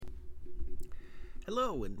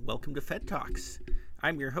Hello and welcome to Fed Talks.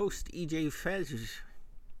 I'm your host, EJ Fez.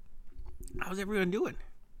 How's everyone doing?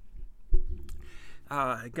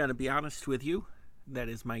 I gotta be honest with you. That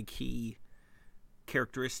is my key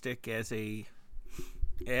characteristic as a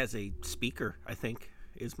speaker, I think,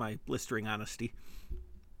 is my blistering honesty.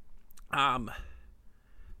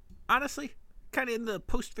 Honestly, kind of in the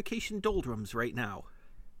post-vacation doldrums right now.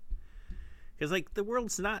 Because, the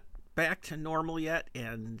world's not back to normal yet,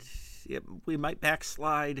 and we might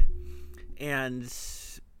backslide, and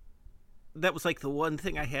that was the one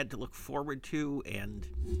thing I had to look forward to, and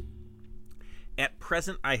at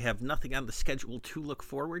present I have nothing on the schedule to look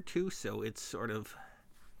forward to, so it's sort of,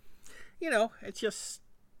 it's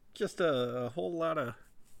just a whole lot of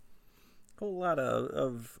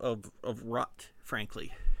rut,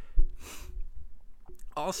 frankly.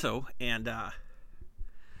 Also, and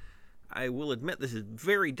I will admit this is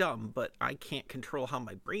very dumb, but I can't control how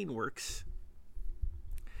my brain works.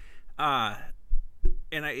 And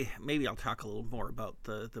maybe I'll talk a little more about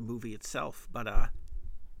the movie itself, but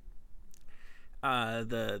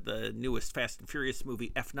the newest Fast and Furious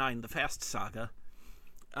movie, F9: The Fast Saga.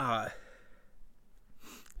 I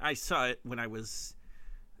saw it when I was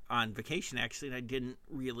on vacation, actually, and I didn't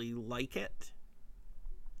really like it.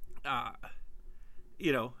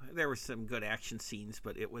 There were some good action scenes,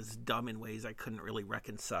 but it was dumb in ways I couldn't really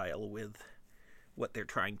reconcile with what they're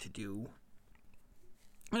trying to do.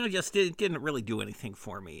 And it didn't really do anything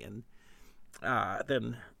for me. And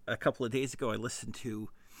then a couple of days ago, I listened to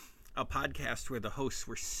a podcast where the hosts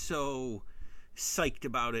were so psyched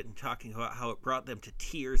about it and talking about how it brought them to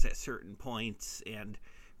tears at certain points and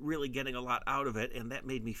really getting a lot out of it. And that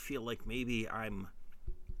made me feel like maybe I'm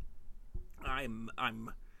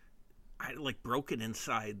broken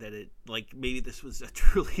inside, that it maybe this was a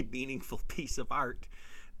truly meaningful piece of art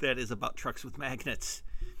that is about trucks with magnets,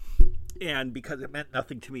 and because it meant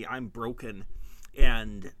nothing to me, I'm broken.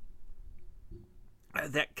 And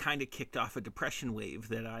that kind of kicked off a depression wave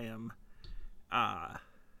that I am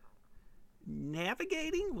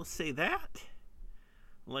navigating, we'll say that.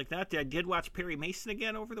 I did watch Perry Mason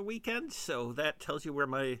again over the weekend, so that tells you where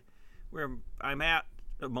I'm at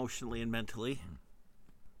emotionally and mentally.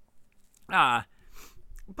 But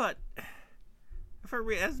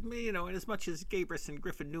as much as Gabris and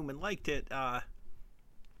Griffin Newman liked it,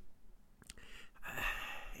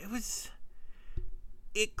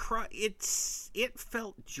 it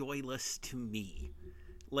felt joyless to me.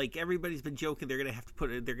 Everybody's been joking they're gonna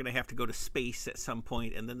have to go to space at some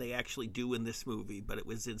point, and then they actually do in this movie. But it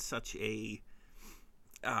was in such a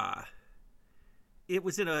it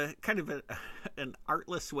was in a kind of an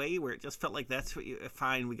artless way where it just felt like that's what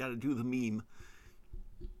fine, we got to do the meme.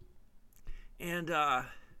 And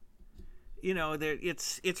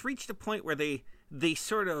it's reached a point where they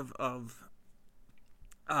sort of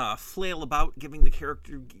flail about giving the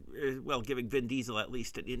character, giving Vin Diesel at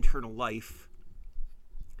least an internal life,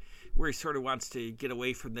 where he sort of wants to get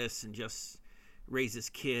away from this and just raise his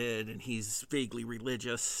kid, and he's vaguely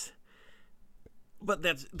religious. But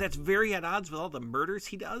that's very at odds with all the murders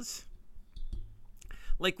he does.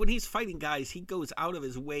 When he's fighting guys, he goes out of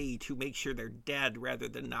his way to make sure they're dead rather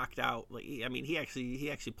than knocked out. He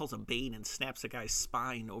actually pulls a Bane and snaps a guy's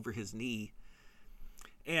spine over his knee.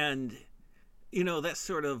 And that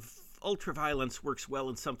sort of ultra-violence works well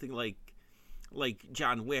in something like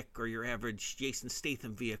John Wick or your average Jason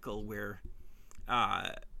Statham vehicle, where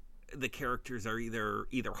the characters are either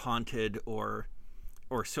haunted or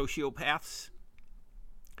sociopaths.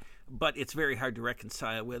 But it's very hard to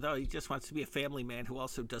reconcile with, he just wants to be a family man who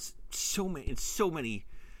also does so many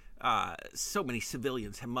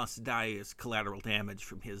civilians must die as collateral damage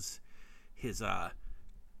from his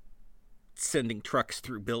sending trucks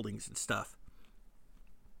through buildings and stuff.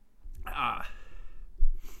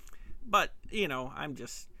 But I'm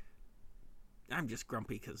just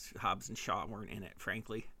grumpy because Hobbs and Shaw weren't in it,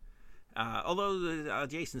 frankly. Although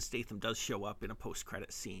Jason Statham does show up in a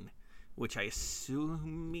post-credit scene, which I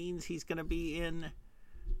assume means he's going to be in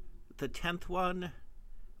the 10th one,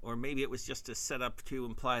 or maybe it was just a setup to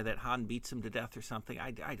imply that Han beats him to death or something.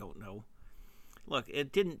 I don't know. Look,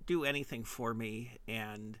 it didn't do anything for me,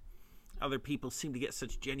 and other people seem to get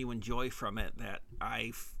such genuine joy from it that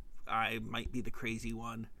I might be the crazy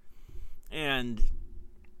one. And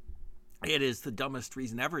it is the dumbest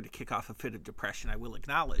reason ever to kick off a fit of depression, I will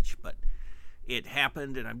acknowledge, but it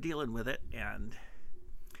happened and I'm dealing with it, and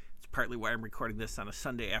partly why I'm recording this on a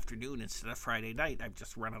Sunday afternoon instead of Friday night. I've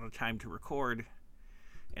just run out of time to record,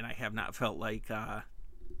 and I have not felt like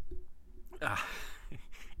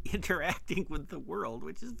interacting with the world,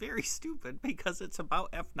 which is very stupid because it's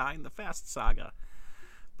about F9: The Fast Saga.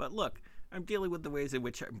 But look, I'm dealing with the ways in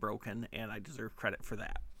which I'm broken, and I deserve credit for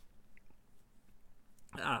that.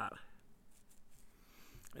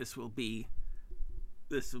 This will be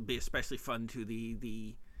especially fun to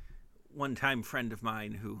the one-time friend of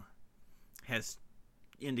mine who has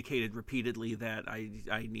indicated repeatedly that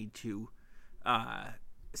I need to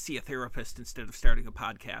see a therapist instead of starting a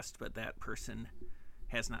podcast, but that person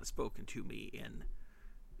has not spoken to me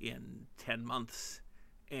in 10 months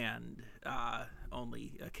and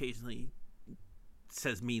only occasionally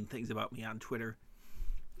says mean things about me on Twitter,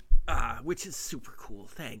 which is super cool.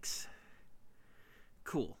 Thanks.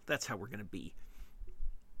 Cool. That's how we're going to be.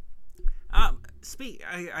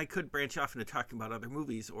 I could branch off into talking about other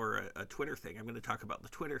movies or a Twitter thing. I'm going to talk about the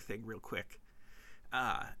Twitter thing real quick,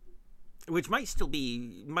 which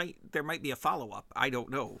there might be a follow-up. I don't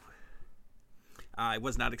know. I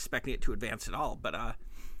was not expecting it to advance at all, but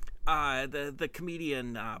the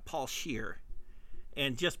comedian Paul Scheer,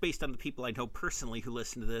 and just based on the people I know personally who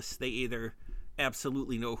listen to this, they either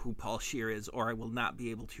absolutely know who Paul Scheer is, or I will not be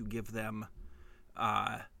able to give them.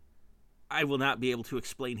 I will not be able to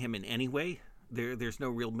explain him in any way. There's no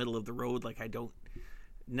real middle of the road. Like, I don't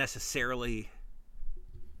necessarily,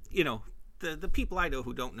 the people I know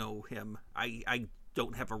who don't know him, I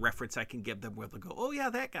don't have a reference I can give them where they'll go, oh yeah,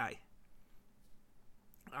 that guy.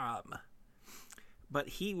 But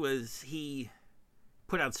he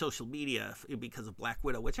put on social media because of Black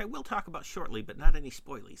Widow, which I will talk about shortly, but not any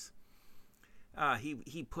spoilies.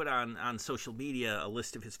 He put on social media a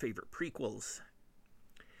list of his favorite prequels,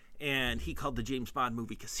 and he called the James Bond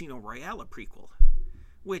movie Casino Royale a prequel,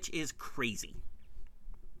 which is crazy.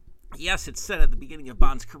 Yes, it's set at the beginning of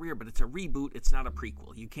Bond's career, but it's a reboot. It's not a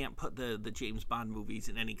prequel. You can't put the James Bond movies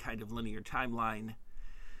in any kind of linear timeline,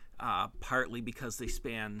 partly because they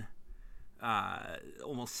span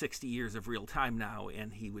almost 60 years of real time now,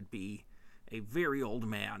 and he would be a very old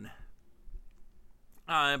man.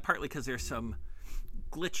 And partly because there's some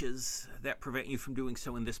glitches that prevent you from doing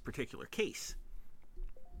so in this particular case.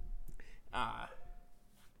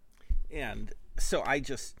 And so I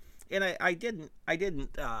didn't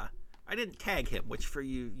tag him, which for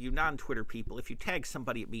you non-Twitter people, if you tag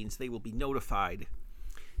somebody, it means they will be notified,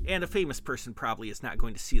 and a famous person probably is not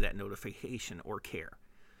going to see that notification or care.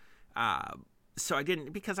 So I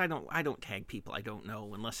didn't, because I don't tag people I don't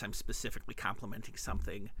know unless I'm specifically complimenting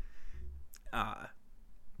something.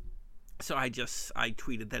 So I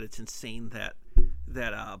tweeted that it's insane that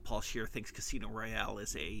Paul Scheer thinks Casino Royale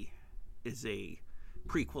is a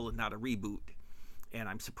prequel and not a reboot, and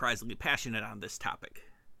I'm surprisingly passionate on this topic.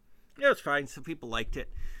 It's fine. Some people liked it.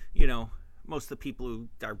 Most of the people who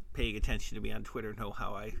are paying attention to me on Twitter know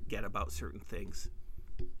how I get about certain things.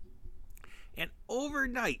 And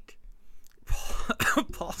overnight,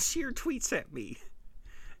 Paul Scheer tweets at me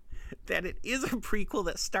that it is a prequel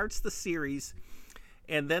that starts the series,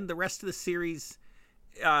 and then the rest of the series,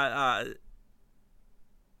 Casino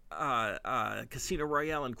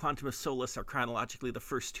Royale and Quantum of Solace are chronologically the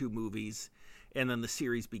first two movies, and then the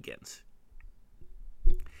series begins.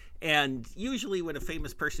 And usually when a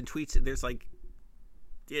famous person tweets it, there's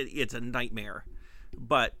it's a nightmare.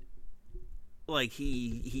 But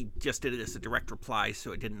he just did it as a direct reply,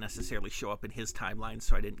 so it didn't necessarily show up in his timeline,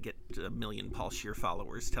 so I didn't get a million Paul Scheer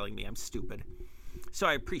followers telling me I'm stupid. So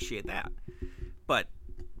I appreciate that. But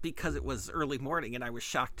because it was early morning and I was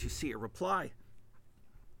shocked to see a reply,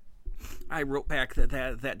 I wrote back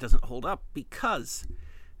that doesn't hold up, because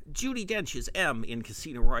Judi Dench is M in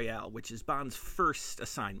Casino Royale, which is Bond's first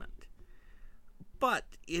assignment. But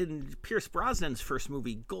in Pierce Brosnan's first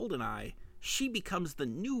movie, GoldenEye, she becomes the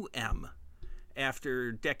new M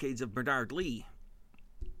after decades of Bernard Lee.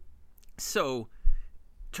 So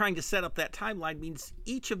trying to set up that timeline means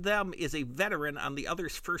each of them is a veteran on the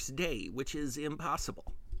other's first day, which is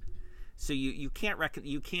impossible. So you can't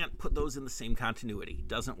put those in the same continuity.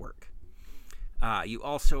 Doesn't work. You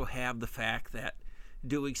also have the fact that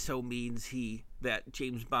doing so means that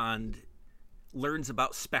James Bond learns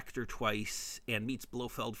about Spectre twice and meets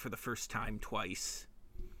Blofeld for the first time twice.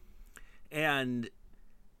 And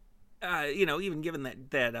even given that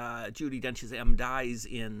Judi Dench's M dies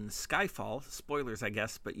in Skyfall, spoilers I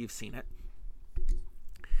guess, but you've seen it,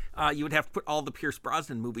 you would have to put all the Pierce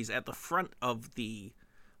Brosnan movies at the front of the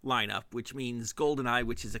lineup, which means GoldenEye,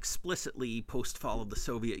 which is explicitly post-fall of the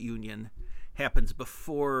Soviet Union, happens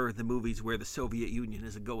before the movies where the Soviet Union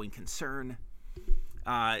is a going concern.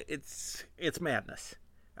 It's madness.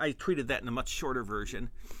 I tweeted that in a much shorter version,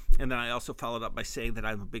 and then I also followed up by saying that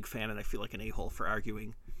I'm a big fan and I feel like an a-hole for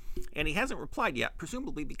arguing. And he hasn't replied yet,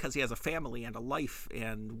 presumably because he has a family and a life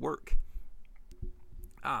and work.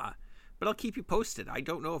 But I'll keep you posted. I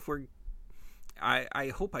don't know if we're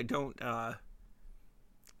I hope I don't. I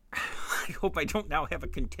hope I don't now have a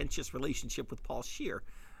contentious relationship with Paul Scheer.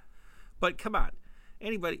 But come on,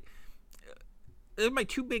 anybody. My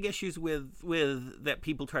two big issues with that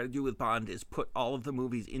people try to do with Bond is put all of the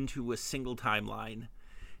movies into a single timeline,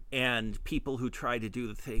 and people who try to do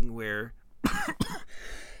the thing where,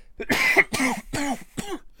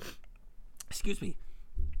 excuse me,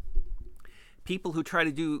 people who try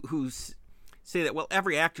to do say that, well,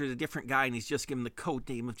 every actor is a different guy and he's just given the code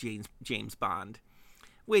name of James Bond,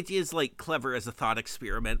 which is like clever as a thought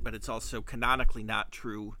experiment, but it's also canonically not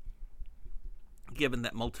true, given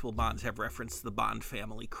that multiple Bonds have referenced the Bond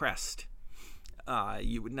family crest.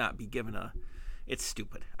 You would not be given a... It's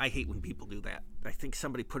stupid. I hate when people do that. I think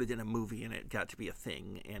somebody put it in a movie and it got to be a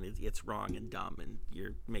thing, and it's wrong and dumb, and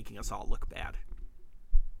you're making us all look bad.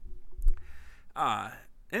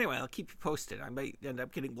 Anyway, I'll keep you posted. I might end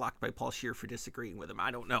up getting blocked by Paul Scheer for disagreeing with him.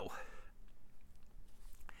 I don't know.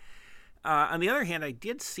 On the other hand, I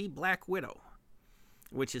did see Black Widow,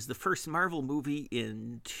 which is the first Marvel movie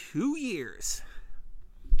in 2 years,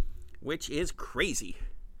 which is crazy.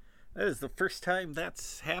 That is the first time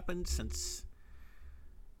that's happened since...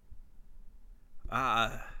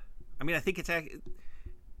 I think it's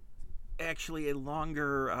actually a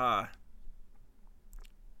longer...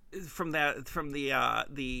 from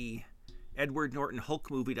the Edward Norton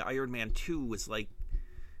Hulk movie to Iron Man 2 was like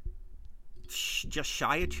just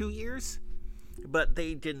shy of 2 years, but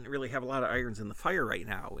they didn't really have a lot of irons in the fire right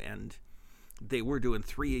now, and they were doing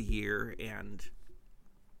 3 a year, and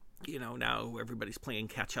now everybody's playing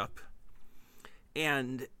catch up.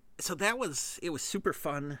 And so it was super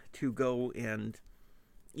fun to go and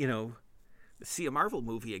see a Marvel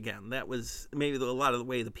movie again. That was maybe a lot of the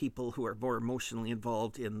way the people who are more emotionally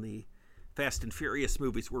involved in the Fast and Furious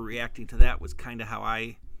movies were reacting to that, was kind of how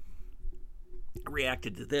I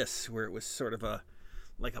reacted to this, where it was sort of a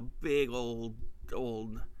big old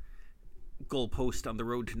goalpost on the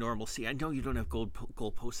road to normalcy. I know you don't have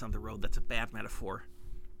goalposts on the road. That's a bad metaphor.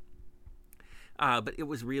 But it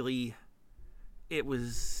was really, it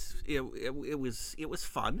was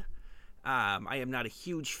fun. I am not a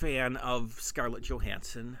huge fan of Scarlett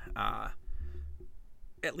Johansson,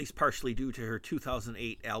 at least partially due to her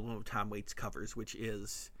 2008 album of Tom Waits covers, which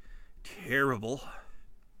is terrible.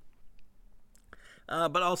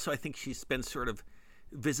 But also I think she's been sort of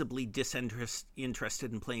visibly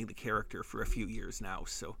disinterested in playing the character for a few years now,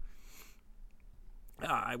 so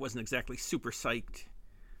I wasn't exactly super psyched.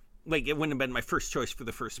 Like, it wouldn't have been my first choice for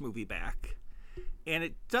the first movie back. And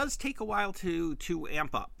it does take a while to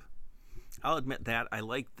amp up. I'll admit that. I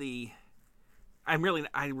like I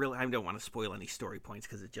don't want to spoil any story points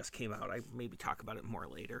because it just came out. I maybe talk about it more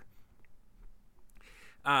later.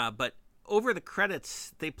 But over the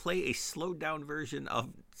credits, they play a slowed down version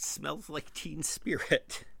of Smells Like Teen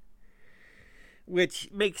Spirit,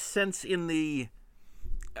 which makes sense in the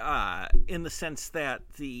sense that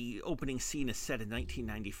the opening scene is set in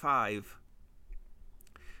 1995,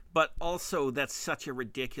 but also that's such a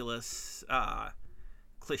ridiculous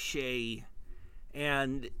cliche,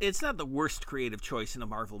 and it's not the worst creative choice in a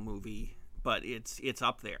Marvel movie, but it's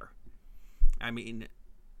up there. I mean,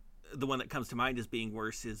 the one that comes to mind as being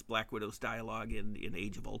worse is Black Widow's dialogue in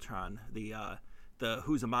Age of Ultron, the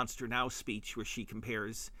 "Who's a Monster Now" speech, where she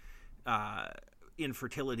compares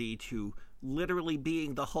infertility to literally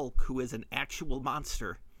being the Hulk, who is an actual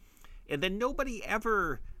monster, and then nobody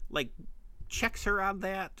ever checks her on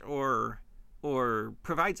that or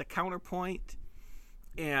provides a counterpoint,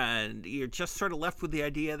 and you're just sort of left with the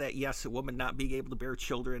idea that yes, a woman not being able to bear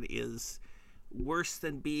children is worse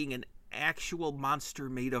than being an actual monster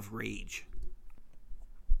made of rage.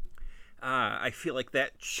 I feel like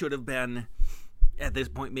that should have been, at this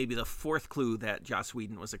point, maybe the fourth clue that Joss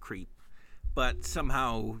Whedon was a creep. But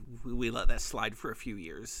somehow we let that slide for a few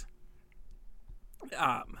years.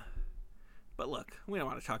 But look, we don't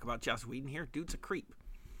want to talk about Joss Whedon here. Dude's a creep.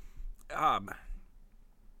 But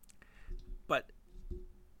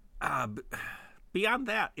beyond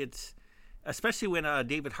that, it's especially when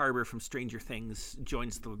David Harbour from Stranger Things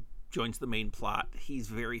joins the main plot. He's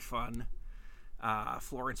very fun.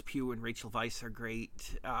 Florence Pugh and Rachel Weisz are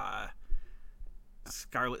great.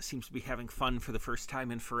 Scarlett seems to be having fun for the first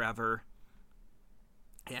time in forever,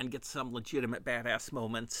 and gets some legitimate badass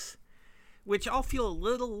moments, which all feel a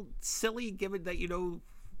little silly given that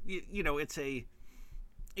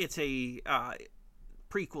it's a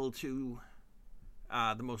prequel to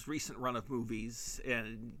the most recent run of movies,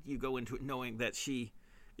 and you go into it knowing that she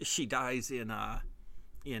dies in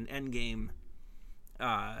Endgame,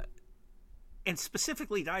 and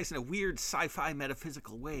specifically dies in a weird sci-fi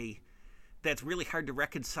metaphysical way that's really hard to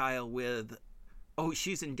reconcile with oh,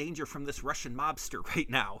 she's in danger from this Russian mobster right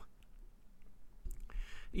now.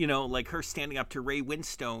 You know, like her standing up to Ray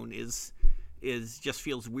Winstone is just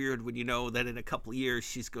feels weird when you know that in a couple of years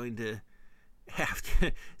she's going to have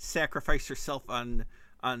to sacrifice herself on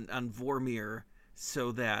Vormir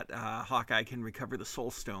so that Hawkeye can recover the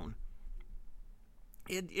Soul Stone.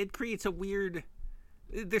 It creates a weird.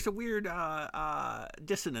 There's a weird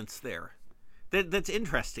dissonance there. That's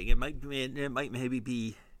interesting. It might maybe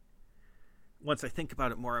be. Once I think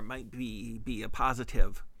about it more, it might be a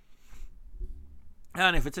positive.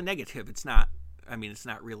 And if it's a negative, it's not. I mean, it's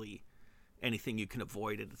not really anything you can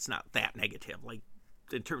avoid, and it's not that negative. Like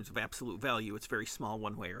in terms of absolute value, it's very small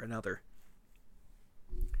one way or another.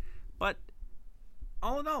 But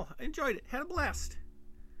all in all, I enjoyed it. Had a blast.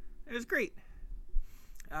 It was great.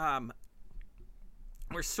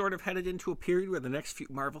 We're sort of headed into a period where the next few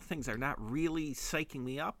Marvel things are not really psyching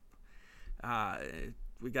me up.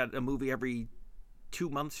 We got a movie every 2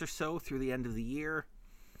 months or so through the end of the year.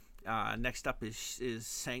 Next up is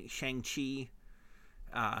Shang-Chi,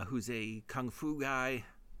 who's a kung fu guy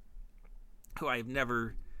who I've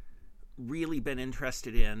never really been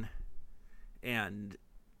interested in. And,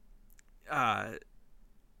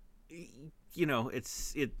 you know, it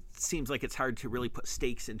seems like it's hard to really put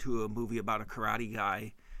stakes into a movie about a karate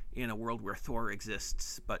guy in a world where Thor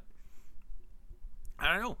exists, but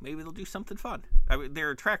I don't know, maybe they'll do something fun. I mean,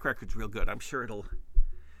 their track record's real good. I'm sure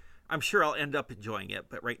I'll end up enjoying it,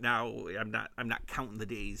 but right now I'm not counting the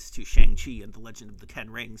days to Shang-Chi and the Legend of the Ten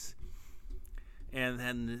Rings. And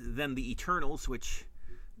then the Eternals, which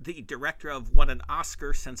the director of won an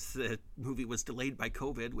Oscar since the movie was delayed by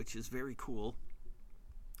COVID, which is very cool.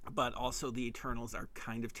 But also the Eternals are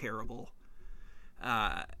kind of terrible.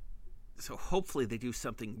 So hopefully they do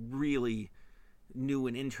something really new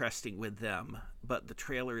and interesting with them. But the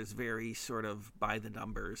trailer is very sort of by the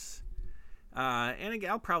numbers. And again,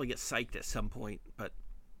 I'll probably get psyched at some point. But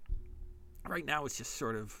right now it's just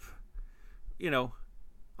sort of, you know,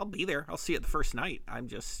 I'll be there. I'll see it the first night. I'm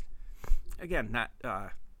just, again,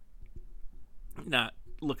 not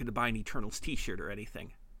looking to buy an Eternals t-shirt or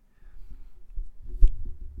anything.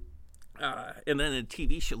 And then a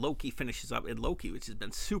TV show, Loki finishes up in Loki, which has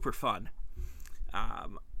been super fun.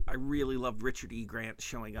 I really loved Richard E. Grant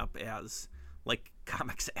showing up as like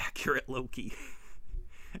comics accurate Loki,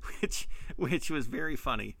 which was very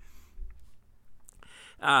funny.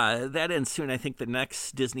 That ends soon. I think the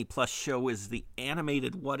next Disney Plus show is the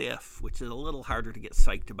animated What If, which is a little harder to get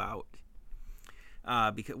psyched about.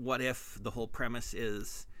 Because What If, the whole premise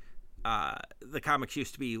is the comics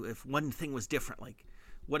used to be if one thing was different, like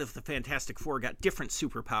what if the Fantastic Four got different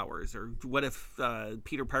superpowers? Or what if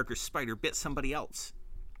Peter Parker's spider bit somebody else?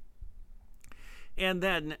 And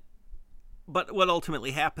then, but what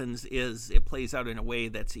ultimately happens is it plays out in a way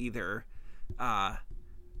that's either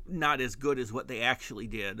not as good as what they actually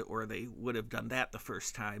did, or they would have done that the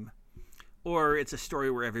first time, or it's a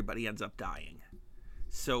story where everybody ends up dying.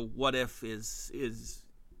 So What If is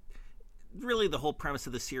really the whole premise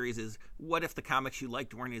of the series is what if the comics you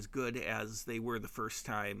liked weren't as good as they were the first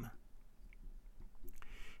time?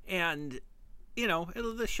 And, you know,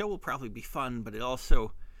 the show will probably be fun, but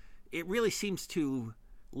it really seems to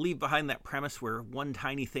leave behind that premise where one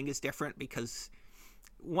tiny thing is different, because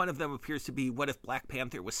one of them appears to be what if Black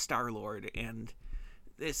Panther was Star-Lord, and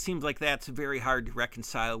it seems like that's very hard to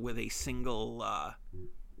reconcile with a single,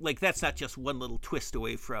 like that's not just one little twist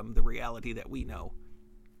away from the reality that we know.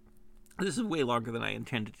 This is way longer than I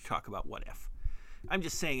intended to talk about What If. I'm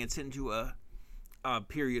just saying it's into a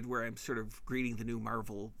period where I'm sort of greeting the new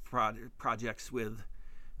Marvel projects with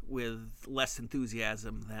less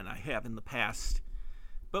enthusiasm than I have in the past.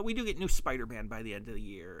 But we do get new Spider-Man by the end of the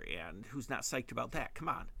year, and who's not psyched about that? Come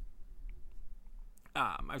on.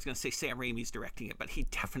 I was going to say Sam Raimi's directing it, but he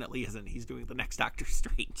definitely isn't. He's doing the next Doctor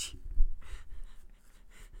Strange.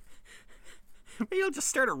 Maybe I'll just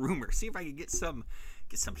start a rumor, see if I can get some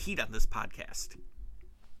heat on this podcast.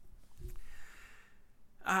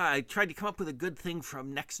 I tried to come up with a good thing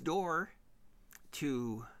from next door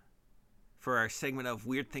for our segment of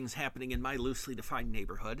weird things happening in my loosely defined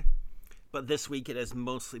neighborhood. But this week it has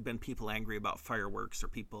mostly been people angry about fireworks or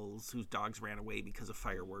people whose dogs ran away because of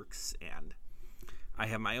fireworks. And I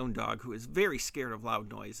have my own dog who is very scared of loud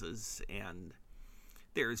noises, and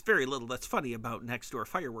there's very little that's funny about next door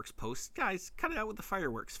fireworks posts. Guys, cut it out with the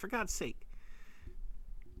fireworks, for God's sake.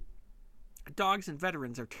 Dogs and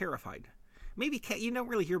veterans are terrified. Maybe you don't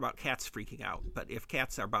really hear about cats freaking out, but if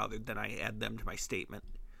cats are bothered, then I add them to my statement.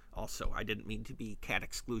 Also, I didn't mean to be cat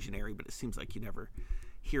exclusionary, but it seems like you never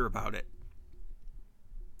hear about it.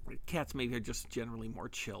 Cats maybe are just generally more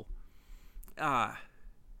chill.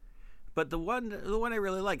 But the one I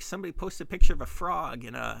really like, somebody posted a picture of a frog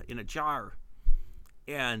in a jar,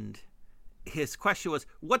 and his question was,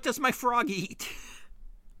 "What does my frog eat?"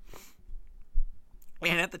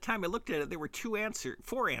 And at the time I looked at it, there were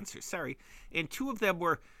four answers, sorry, and two of them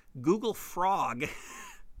were Google Frog,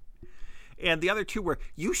 and the other two were,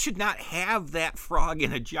 "You should not have that frog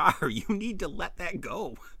in a jar. You need to let that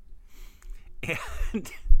go."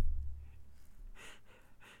 And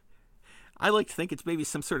I like to think it's maybe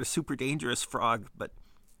some sort of super dangerous frog, but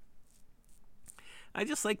I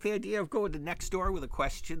just like the idea of going to Nextdoor with a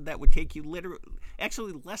question that would take you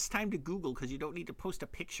actually less time to Google, because you don't need to post a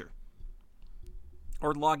picture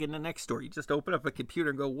or log into Nextdoor. You just open up a computer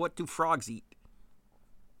and go, "What do frogs eat?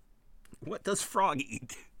 What does frog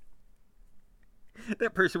eat?"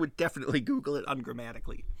 That person would definitely Google it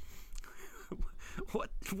ungrammatically. What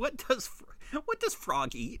does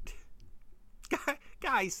frog eat?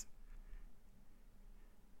 Guys,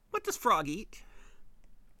 what does frog eat?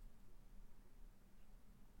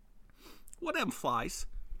 What flies?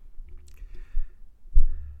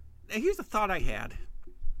 Now, here's a thought I had,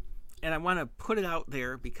 and I want to put it out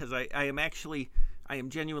there because I am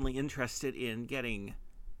genuinely interested in getting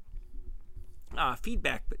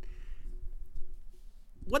feedback. But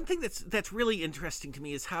one thing that's really interesting to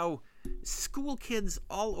me is how school kids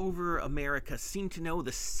all over America seem to know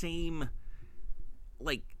the same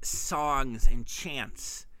songs and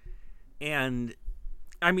chants. And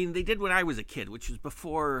I mean, they did when I was a kid, which was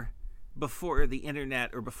before the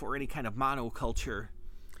internet or before any kind of monoculture.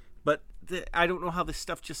 But I don't know how this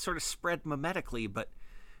stuff just sort of spread mimetically, but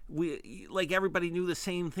everybody knew the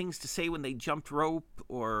same things to say when they jumped rope,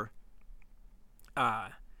 or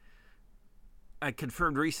I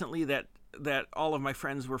confirmed recently that all of my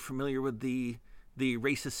friends were familiar with the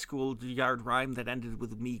racist schoolyard rhyme that ended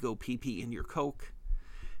with "Me go pee pee in your Coke."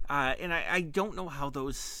 And I don't know how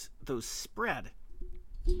those spread.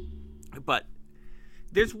 But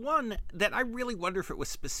there's one that I really wonder if it was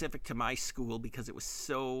specific to my school, because it was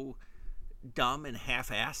so dumb and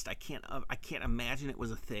half-assed. I can't imagine it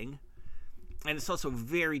was a thing. And it's also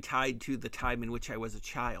very tied to the time in which I was a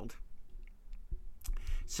child.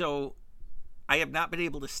 So I have not been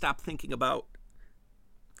able to stop thinking about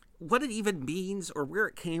what it even means, or where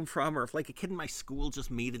it came from, or if a kid in my school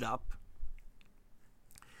just made it up.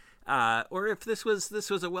 Or if this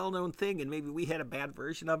was a well-known thing and maybe we had a bad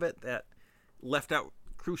version of it that left out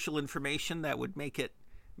crucial information that would make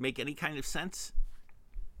any kind of sense.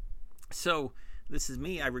 So this is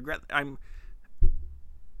me. I was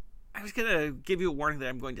going to give you a warning that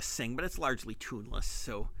I'm going to sing, but it's largely tuneless,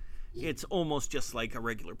 so it's almost just like a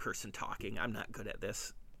regular person talking. I'm not good at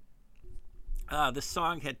this. The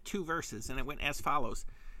song had two verses, and it went as follows.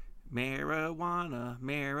 Marijuana,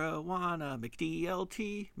 marijuana,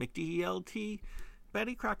 McDLT, McDLT.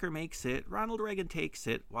 Betty Crocker makes it, Ronald Reagan takes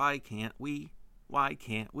it. Why can't we? Why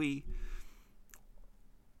can't we?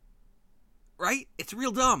 Right? It's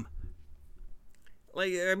real dumb.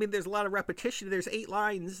 There's a lot of repetition. There's 8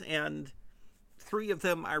 lines, and 3 of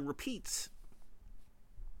them are repeats.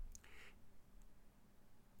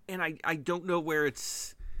 And I don't know where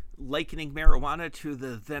it's likening marijuana to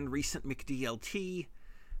the then recent McDLT.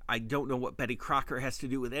 I don't know what Betty Crocker has to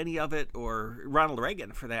do with any of it, or Ronald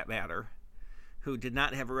Reagan, for that matter, who did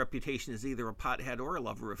not have a reputation as either a pothead or a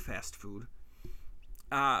lover of fast food.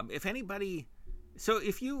 If anybody... So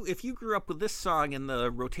if you grew up with this song in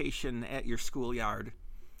the rotation at your schoolyard,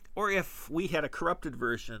 or if we had a corrupted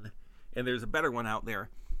version and there's a better one out there,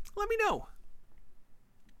 let me know.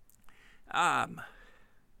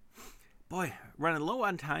 Boy, running low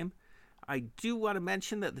on time. I do want to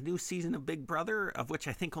mention that the new season of Big Brother, of which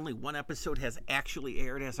I think only 1 episode has actually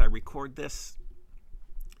aired as I record this,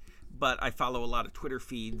 but I follow a lot of Twitter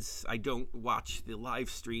feeds. I don't watch the live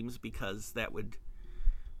streams because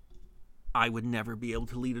I would never be able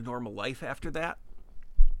to lead a normal life after that.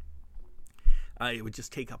 It would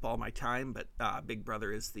just take up all my time, but Big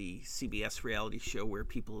Brother is the CBS reality show where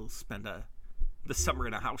people spend the summer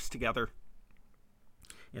in a house together,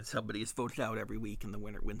 and somebody is voted out every week, and the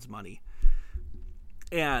winner wins money.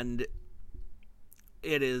 And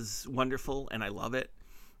it is wonderful, and I love it.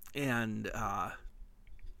 And I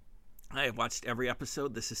have watched every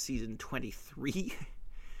episode. This is season 23.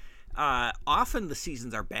 Often the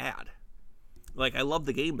seasons are bad. I love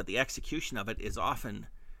the game, but the execution of it is often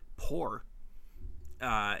poor.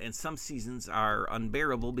 And some seasons are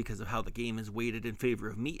unbearable because of how the game is weighted in favor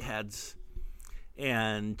of meatheads.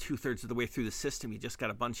 And 2/3 of the way through the system, you just got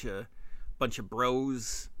a bunch of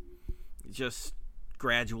bros just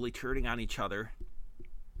gradually turning on each other.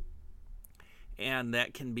 And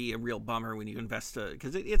that can be a real bummer when you invest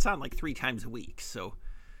because it's on 3 times a week. So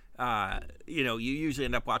you usually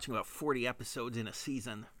end up watching about 40 episodes in a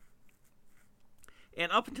season.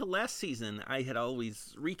 And up until last season, I had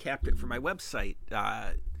always recapped it for my website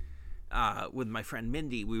with my friend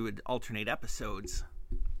Mindy. We would alternate episodes.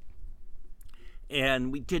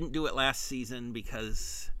 And we didn't do it last season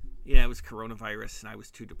because, it was coronavirus and I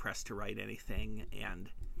was too depressed to write anything. And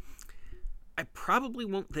I probably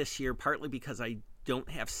won't this year, partly because I don't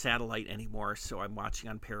have satellite anymore, so I'm watching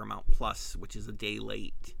on Paramount Plus, which is a day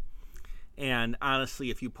late. And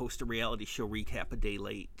honestly, if you post a reality show recap a day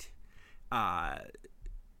late,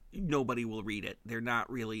 nobody will read it. They're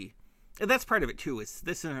not really... And that's part of it, too, is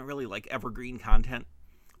this isn't really like evergreen content.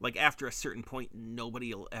 Like, after a certain point,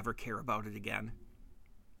 nobody will ever care about it again.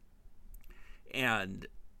 And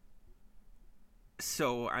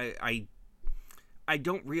so I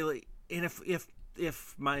don't really... And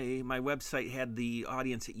if my website had the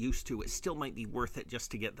audience it used to, it still might be worth it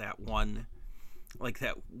just to get that one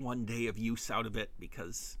day of use out of it,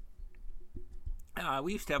 because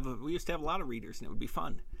we used to have a lot of readers and it would be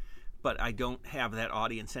fun. But I don't have that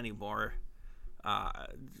audience anymore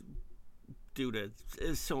due to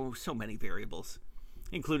so many variables,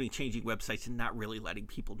 including changing websites and not really letting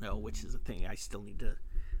people know, which is a thing I still need to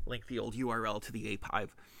link the old URL to the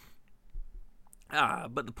APIve.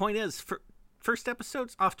 But the point is, first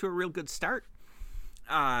episode's off to a real good start.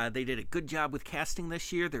 They did a good job with casting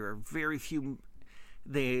this year. There are very few.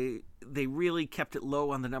 They really kept it low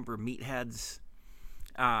on the number of meatheads.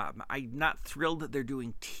 I'm not thrilled that they're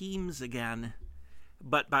doing teams again,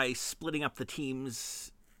 but by splitting up the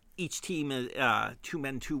teams, each team is 2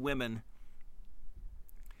 men, 2 women.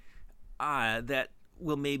 That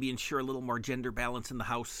will maybe ensure a little more gender balance in the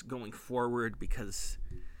house going forward, because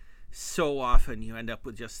so often you end up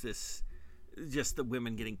with just the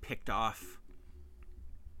women getting picked off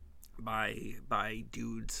by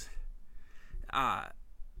dudes. And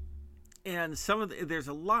there's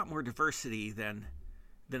a lot more diversity than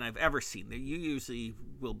I've ever seen. You usually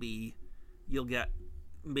you'll get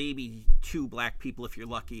maybe 2 black people if you're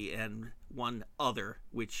lucky, and 1 other,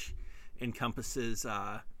 which encompasses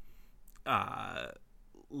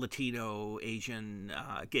Latino, Asian,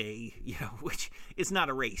 gay, which is not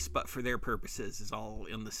a race, but for their purposes is all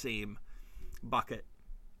in the same bucket.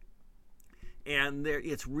 And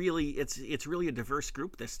it's really a diverse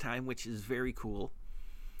group this time, which is very cool.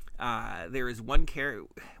 There is one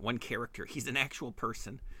character. He's an actual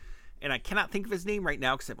person, and I cannot think of his name right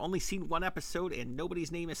now because I've only seen 1 episode, and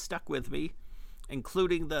nobody's name is stuck with me,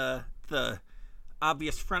 including the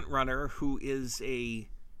obvious front runner, who is a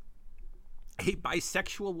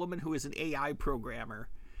bisexual woman who is an AI programmer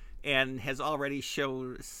and has already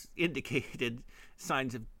indicated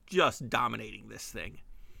signs of just dominating this thing.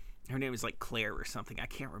 Her name is like Claire or something. I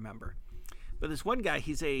can't remember. But this one guy,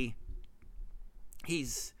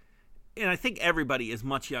 and I think everybody is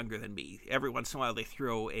much younger than me. Every once in a while they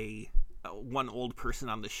throw one old person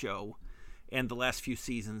on the show, and the last few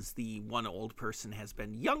seasons the one old person has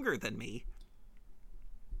been younger than me,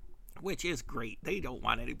 which is great. They don't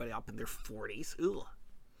want anybody up in their 40s. Ugh.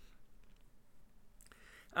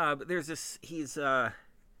 But there's this. He's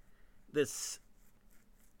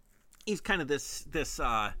kind of this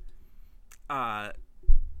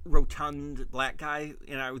rotund black guy,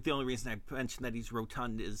 and the only reason I mentioned that he's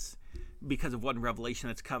rotund is because of one revelation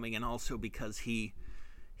that's coming, and also because he's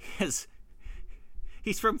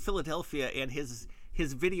from Philadelphia, and his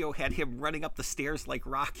video had him running up the stairs like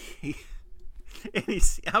Rocky. And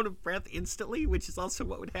he's out of breath instantly, which is also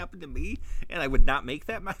what would happen to me, and I would not make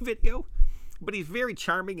that my video. But he's very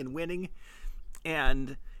charming and winning.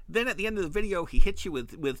 And then at the end of the video, he hits you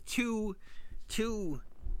with two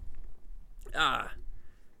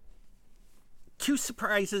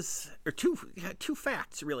surprises, or two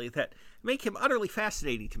facts, really, that make him utterly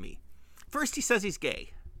fascinating to me. First, he says he's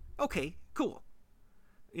gay. Okay, cool.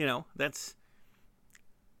 That's...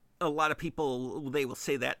 A lot of people, they will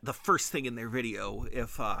say that the first thing in their video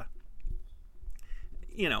if,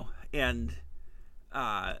 and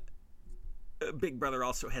Big Brother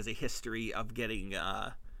also has a history of getting,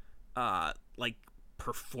 like,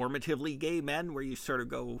 performatively gay men, where you sort of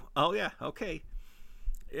go, oh, yeah, okay.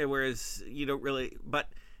 Whereas you don't really, but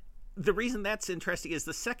the reason that's interesting is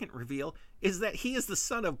the second reveal is that he is the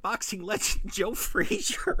son of boxing legend Joe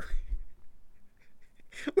Frazier,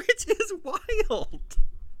 which is wild.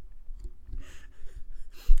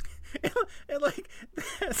 And like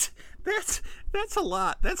that's a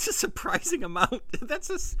lot. That's a surprising amount.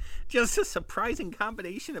 That's just a surprising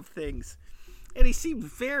combination of things. And he seems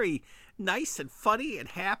very nice and funny and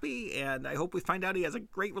happy, and I hope we find out he has a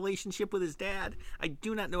great relationship with his dad. I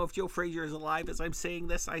do not know if Joe Frazier is alive as I'm saying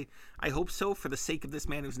this. I hope so, for the sake of this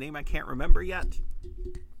man whose name I can't remember yet.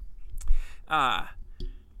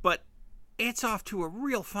 But it's off to a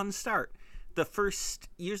real fun start.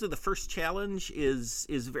 Usually the first challenge is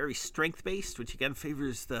very strength based, which again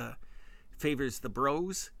favors the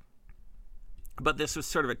bros. But this was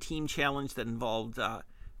sort of a team challenge that involved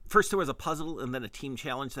first there was a puzzle and then a team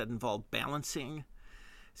challenge that involved balancing.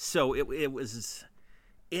 So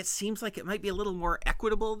it seems like it might be a little more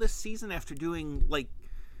equitable this season after doing like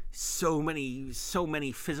so many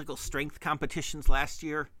physical strength competitions last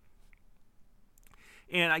year.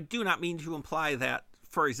 And I do not mean to imply that,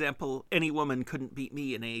 for example, any woman couldn't beat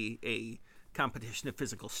me in a competition of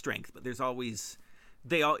physical strength, but it's always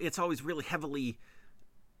really heavily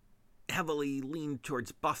leaned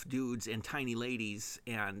towards buff dudes and tiny ladies.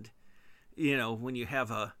 And when you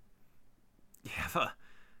have a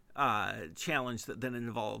challenge that then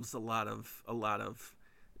involves a lot of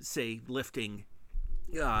say lifting,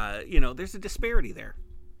 there's a disparity there.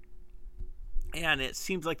 And it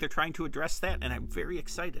seems like they're trying to address that, and I'm very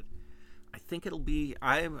excited. I think it'll be...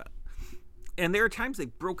 And there are times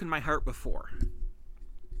they've broken my heart before.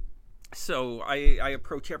 So I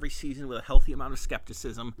approach every season with a healthy amount of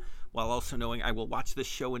skepticism, while also knowing I will watch this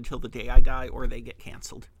show until the day I die or they get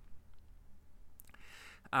canceled.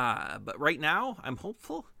 But right now, I'm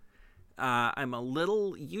hopeful. I'm a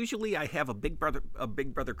little... Usually I have a Big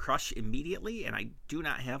Brother crush immediately, and I do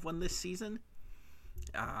not have one this season.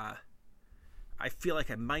 I feel like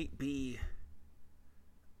I might be...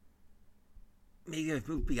 Maybe I've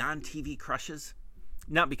moved beyond TV crushes.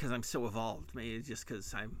 Not because I'm so evolved. Maybe it's just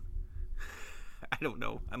because I'm... I don't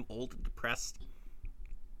know. I'm old and depressed.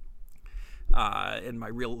 And my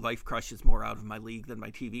real life crush is more out of my league than my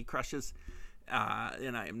TV crushes.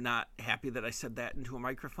 And I am not happy that I said that into a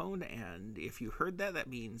microphone. And if you heard that, that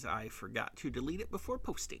means I forgot to delete it before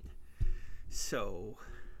posting. So...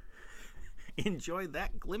 enjoy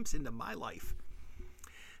that glimpse into my life.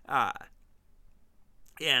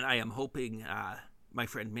 And I am hoping my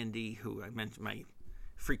friend Mindy, who I mentioned, my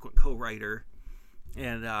frequent co-writer,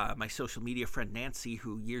 and my social media friend Nancy,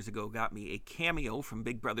 who years ago got me a cameo from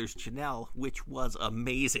Big Brother's Janelle, which was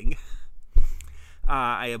amazing.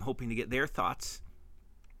 I am hoping to get their thoughts.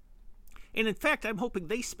 And in fact, I'm hoping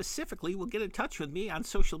they specifically will get in touch with me on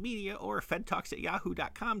social media or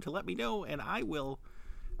fedtalks@yahoo.com to let me know, and I will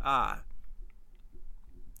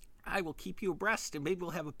keep you abreast, and maybe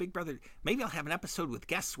we'll have a Big Brother. Maybe I'll have an episode with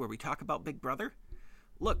guests where we talk about Big Brother.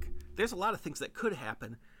 Look, there's a lot of things that could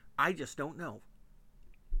happen. I just don't know.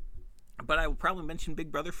 But I will probably mention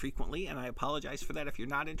Big Brother frequently, and I apologize for that if you're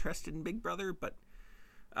not interested in Big Brother. But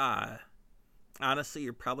honestly,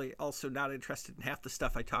 you're probably also not interested in half the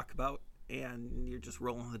stuff I talk about, and you're just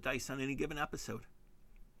rolling the dice on any given episode.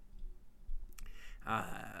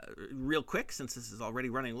 Real quick, since this is already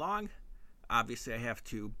running long, obviously I have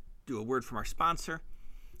to do a word from our sponsor.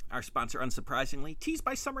 Our sponsor, unsurprisingly,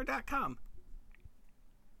 teasbysummer.com.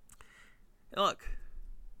 Look,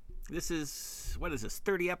 this is,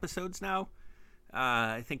 30 episodes now?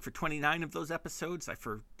 I think for 29 of those episodes, I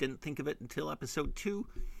didn't think of it until episode 2,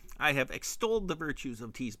 I have extolled the virtues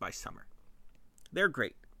of Tees by Summer. They're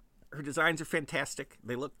great. Her designs are fantastic.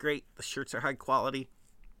 They look great. The shirts are high quality.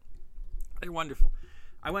 They're wonderful.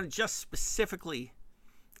 I want to just specifically...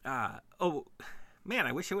 man,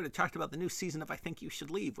 I wish I would have talked about the new season of I Think You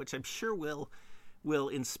Should Leave, which I'm sure will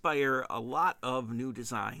inspire a lot of new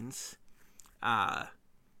designs. I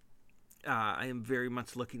am very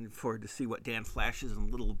much looking forward to see what Dan Flashes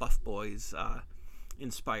and Little Buff Boys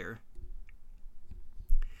inspire.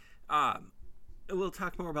 We'll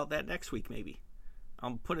talk more about that next week, maybe.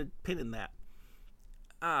 I'll put a pin in that.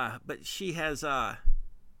 But she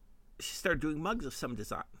started doing mugs of some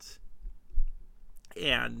designs.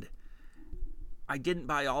 And I didn't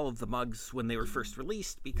buy all of the mugs when they were first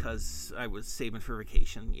released because I was saving for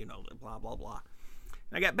vacation, blah, blah, blah.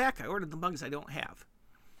 And I got back, I ordered the mugs I don't have.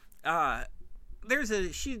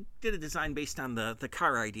 She did a design based on the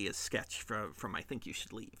Car Ideas sketch from I Think You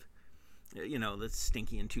Should Leave. That's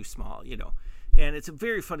stinky and too small, And it's a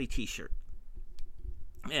very funny t-shirt.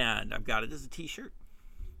 And I've got it as a t-shirt.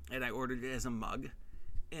 And I ordered it as a mug.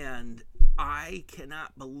 And I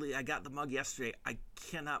cannot believe... I got the mug yesterday. I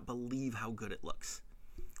cannot believe how good it looks.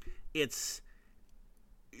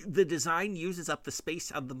 The design uses up the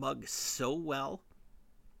space on the mug so well.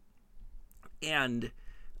 And...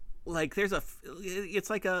 it's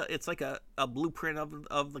like a blueprint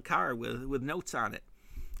of the car with notes on it,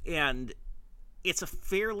 and it's a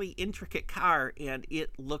fairly intricate car, and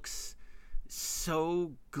it looks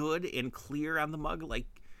so good and clear on the mug. Like,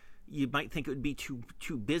 you might think it would be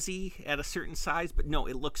too busy at a certain size, but no,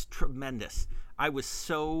 it looks tremendous. I was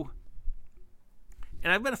so,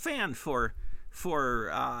 and I've been a fan for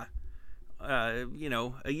a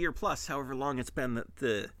year plus, however long it's been that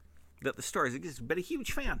the store has been a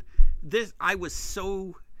huge fan. I was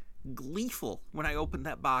so gleeful when I opened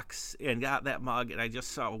that box and got that mug, and I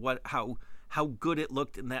just saw how good it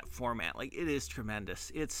looked in that format. Like, it is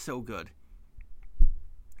tremendous. It's so good.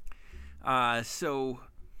 So,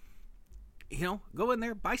 go in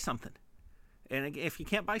there, buy something. And if you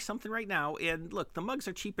can't buy something right now, and look, the mugs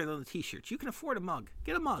are cheaper than the t-shirts. You can afford a mug.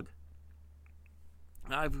 Get a mug.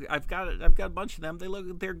 I've got a bunch of them.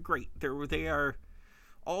 They're great. They are,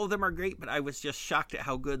 all of them are great. But I was just shocked at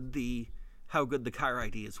how good the Car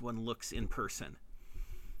Ideas one looks in person.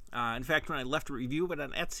 In fact, when I left a review of it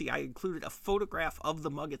on Etsy, I included a photograph of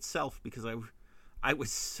the mug itself because I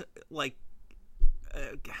was like,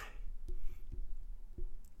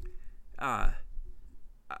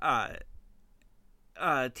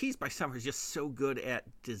 Tees by Summer is just so good at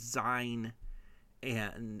design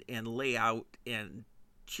and layout, and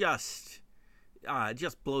just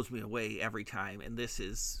blows me away every time. And this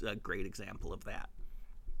is a great example of that.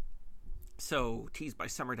 So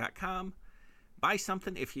teesbysummer.com. Buy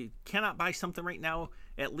something. If you cannot buy something right now,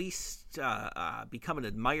 at least become an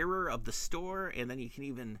admirer of the store, and then you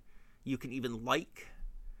can even like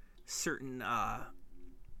certain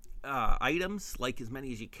items, like as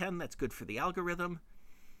many as you can. That's good for the algorithm.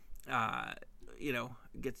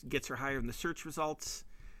 Gets her higher in the search results.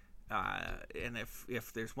 And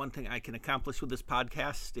if there's one thing I can accomplish with this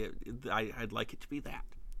podcast, I'd like it to be that.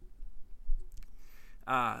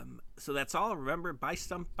 So that's all. Remember, buy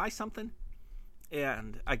something.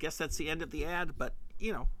 And I guess that's the end of the ad, but,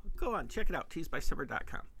 go on, check it out,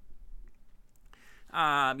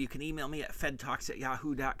 teesbysummer.com. You can email me at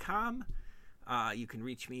fedtalks@yahoo.com. You can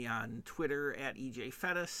reach me on Twitter at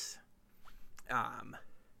EJFetus. I'm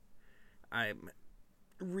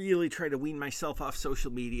really trying to wean myself off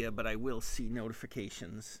social media, but I will see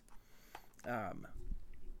notifications. And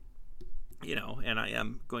I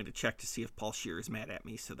am going to check to see if Paul Scheer is mad at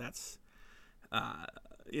me, so that's,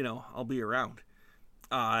 I'll be around.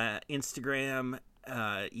 Instagram,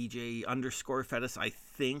 EJ_Fetus, I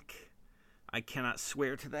think. I cannot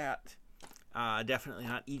swear to that. Definitely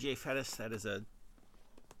not EJ Fetus.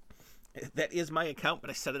 That is my account, but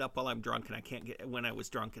I set it up while I'm drunk, and when I was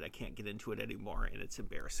drunk, and I can't get into it anymore, and it's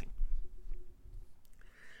embarrassing.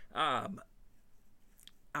 Check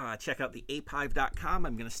out the apehive.com.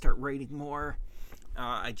 I'm going to start writing more.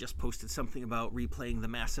 I just posted something about replaying the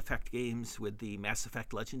Mass Effect games with the Mass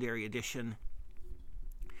Effect Legendary Edition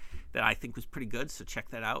that I think was pretty good, so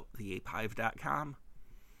check that out, the apehive.com.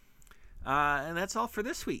 And that's all for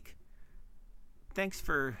this week. Thanks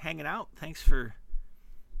for hanging out. Thanks for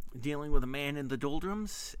dealing with a man in the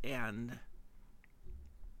doldrums and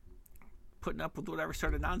putting up with whatever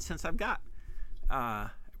sort of nonsense I've got.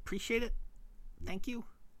 Appreciate it. Thank you.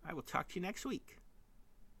 I will talk to you next week.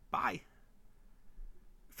 Bye.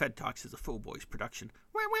 Fed Talks is a Faux Boys production.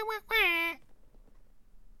 Wah, wah, wah, wah.